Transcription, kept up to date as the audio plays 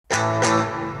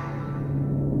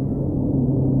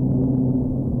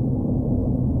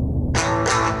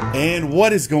And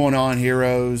what is going on,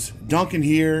 heroes? Duncan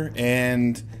here,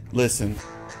 and listen,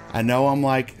 I know I'm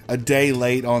like a day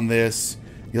late on this.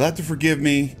 You'll have to forgive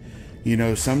me. You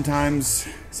know, sometimes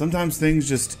things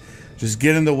just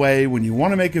get in the way. When you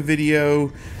want to make a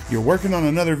video, you're working on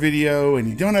another video, and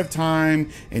you don't have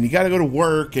time, and you got to go to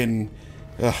work, and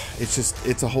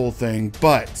it's a whole thing.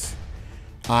 But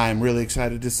I'm really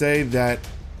excited to say that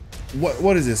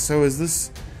what is this? So is this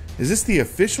the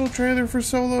official trailer for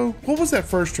Solo? What was that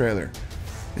first trailer?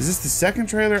 Is this the second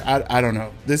trailer? I don't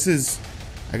know. This is,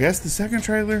 I guess, the second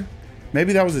trailer.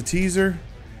 Maybe that was a teaser.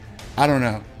 I don't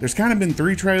know. There's kind of been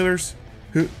 3 trailers.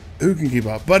 Who can keep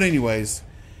up? But anyways,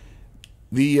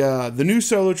 the new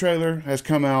Solo trailer has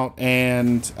come out,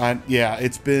 and yeah,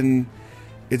 it's been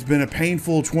a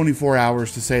painful 24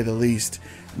 hours to say the least.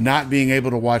 Not being able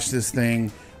to watch this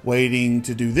thing, waiting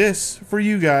to do this for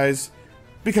you guys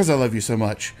because I love you so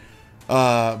much.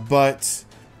 But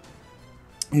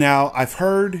now I've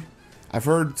heard,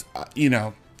 you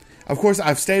know, of course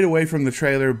I've stayed away from the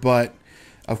trailer, but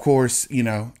of course, you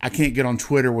know, I can't get on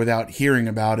Twitter without hearing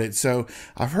about it. So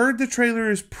I've heard the trailer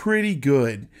is pretty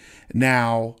good.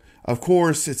 Now, of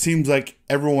course, it seems like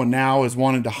everyone now is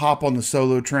wanting to hop on the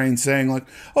Solo train saying like,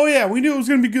 oh yeah, we knew it was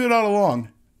going to be good all along.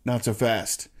 Not so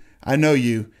fast. I know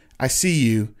you. I see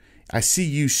you. I see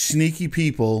you sneaky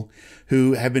people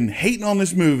who have been hating on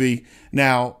this movie.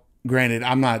 Now, granted,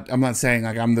 I'm not saying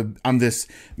like I'm this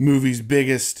movie's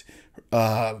biggest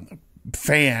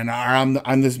fan, or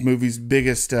I'm this movie's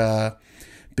biggest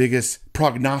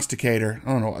prognosticator. I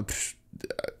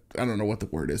don't know what the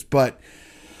word is, but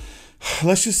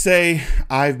let's just say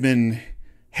I've been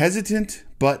hesitant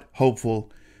but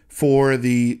hopeful for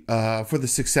the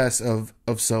success of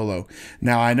Solo.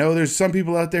 Now, I know there's some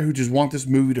people out there who just want this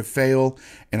movie to fail,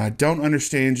 and I don't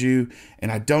understand you,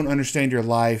 and I don't understand your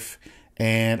life,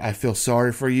 and I feel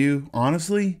sorry for you,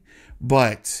 honestly.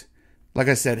 But like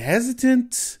I said,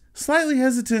 slightly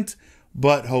hesitant,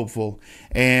 but hopeful.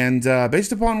 And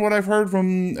based upon what I've heard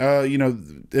from you know,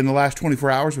 in the last 24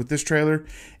 hours with this trailer,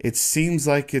 it seems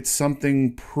like it's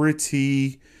something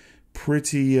pretty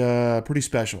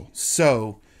special.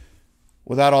 So,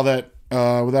 without all that,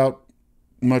 without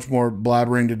much more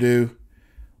blabbering to do,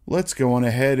 let's go on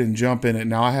ahead and jump in it.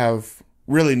 Now, I have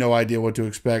really no idea what to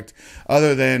expect,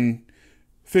 other than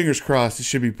fingers crossed it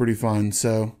should be pretty fun.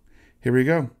 So, here we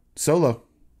go. Solo.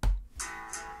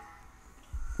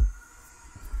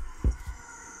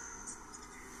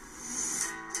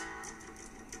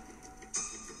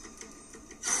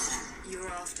 You're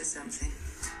after something.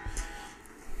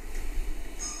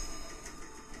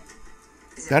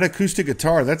 That acoustic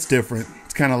guitar, that's different.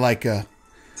 It's kind of like a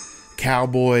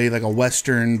cowboy, like a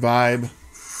western vibe.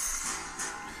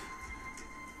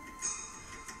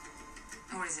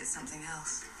 Or is it something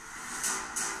else?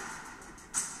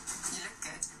 You look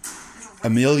good.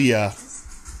 Amelia,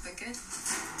 Look good?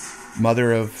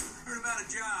 mother of Heard about a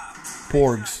job.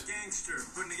 Porgs. Gangster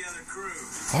putting together crew.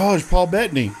 Oh, it's Paul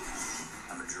Bettany.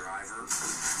 I'm a driver.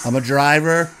 I'm a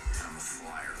driver. I'm a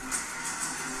flyer.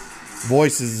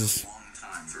 Voices. Long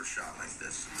time for a shot like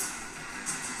this.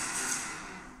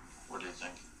 What do you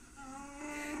think?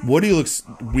 Woody looks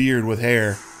weird with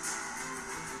hair.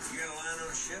 You gonna land on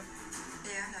a ship?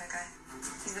 Yeah, I know a guy.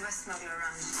 He's the best smuggler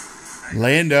around.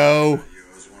 Lando. I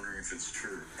was wondering if it's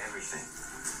true. Everything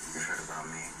you heard about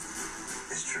me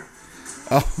is true.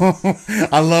 Oh,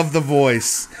 I love the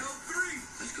voice. L3.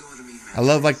 Let's go with the meat. I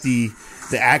love like the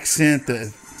accent.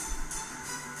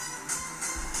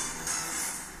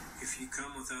 If you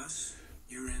come with us,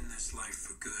 you're in this life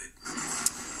for good.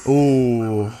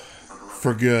 Ooh,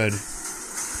 for good. Let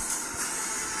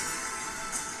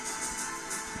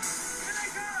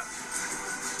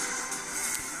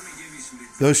me give you some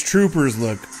advice. Those troopers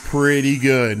look pretty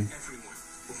good. Everyone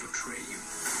will betray you.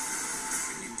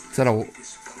 And you Is that a? will be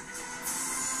disappointed.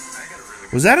 I got a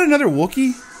really Was that another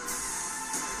Wookiee?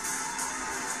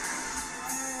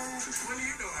 Since when do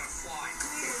you know how to fly?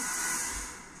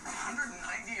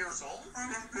 190 years old?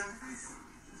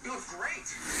 You look great.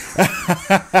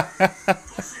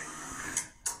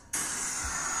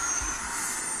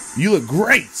 You look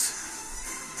great.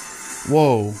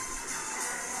 Whoa.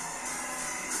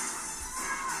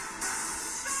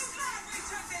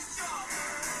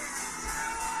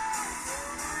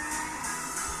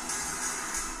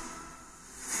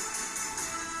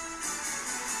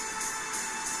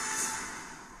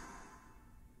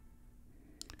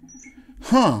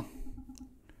 Huh.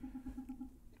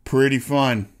 Pretty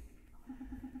fun.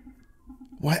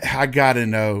 What? I gotta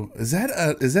know. Is that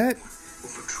Will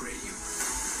betray you.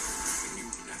 And you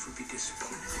will never be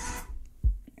disappointed.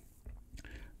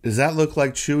 Does that look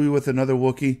like Chewie with another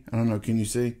Wookiee? I don't know. Can you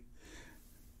see?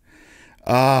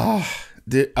 So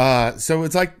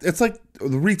it's like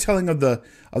the retelling of the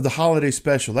holiday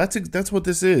special. That's what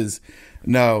this is.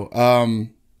 No,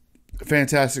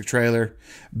 fantastic trailer,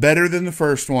 better than the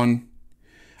first one.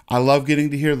 I love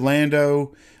getting to hear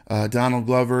Lando, Donald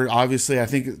Glover. Obviously, I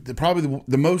think probably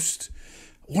the most,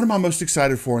 what am I most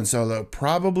excited for in Solo?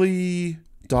 Probably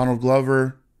Donald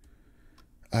Glover.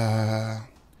 I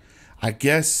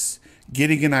guess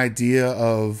getting an idea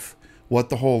of what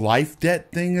the whole life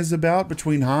debt thing is about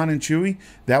between Han and Chewie.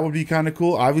 That would be kind of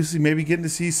cool. Obviously, maybe getting to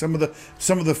see some of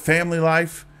the family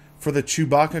life for the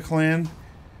Chewbacca clan.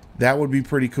 That would be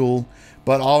pretty cool.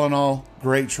 But all in all,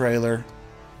 great trailer.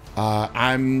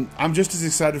 I'm just as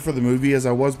excited for the movie as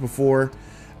I was before.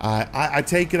 I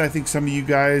take it, I think some of you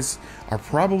guys are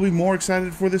probably more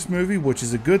excited for this movie, which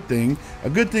is a good thing. A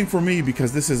good thing for me,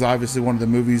 because this is obviously one of the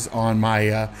movies on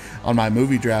my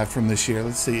movie draft from this year.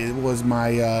 Let's see, it was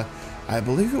my I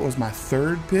believe it was my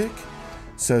third pick.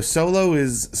 So Solo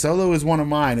is one of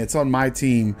mine. It's on my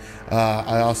team.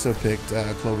 I also picked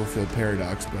Cloverfield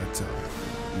Paradox, but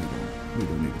we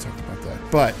don't need to talk about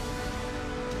that. But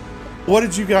what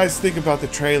did you guys think about the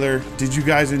trailer? Did you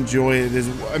guys enjoy it?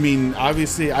 I mean,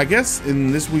 obviously, I guess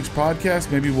in this week's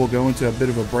podcast, maybe we'll go into a bit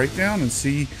of a breakdown and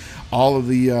see all of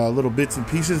the little bits and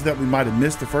pieces that we might have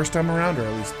missed the first time around, or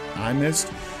at least I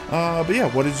missed. But yeah,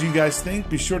 what did you guys think?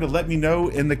 Be sure to let me know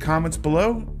in the comments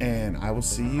below, and I will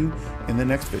see you in the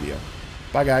next video.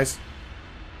 Bye, guys.